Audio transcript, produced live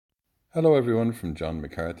Hello everyone from John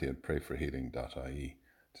McCarthy at prayforhealing.ie.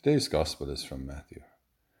 Today's Gospel is from Matthew.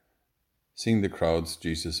 Seeing the crowds,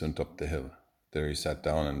 Jesus went up the hill. There he sat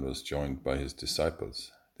down and was joined by his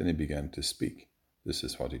disciples. Then he began to speak. This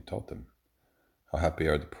is what he taught them. How happy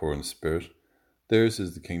are the poor in spirit. Theirs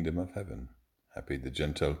is the kingdom of heaven. Happy the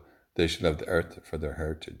gentle, they shall have the earth for their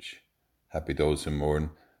heritage. Happy those who mourn,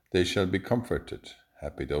 they shall be comforted.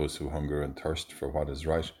 Happy those who hunger and thirst for what is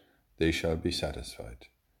right, they shall be satisfied.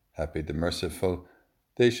 Happy the merciful,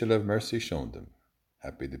 they shall have mercy shown them.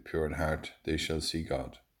 Happy the pure in heart, they shall see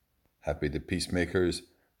God. Happy the peacemakers,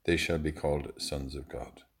 they shall be called sons of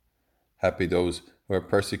God. Happy those who are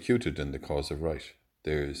persecuted in the cause of right,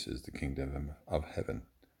 theirs is the kingdom of heaven.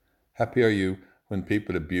 Happy are you when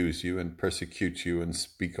people abuse you and persecute you and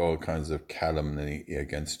speak all kinds of calumny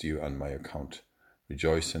against you on my account.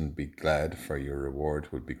 Rejoice and be glad, for your reward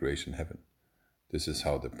will be great in heaven. This is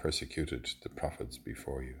how they persecuted the prophets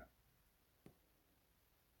before you.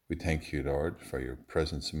 We thank you, Lord, for your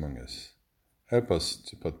presence among us. Help us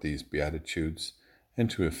to put these Beatitudes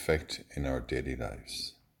into effect in our daily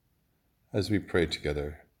lives. As we pray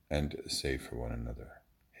together and say for one another,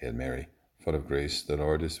 Hail Mary, full of grace, the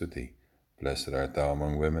Lord is with thee. Blessed art thou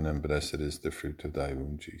among women, and blessed is the fruit of thy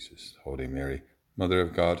womb, Jesus. Holy Mary, Mother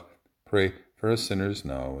of God, pray for us sinners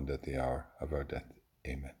now and at the hour of our death.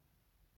 Amen.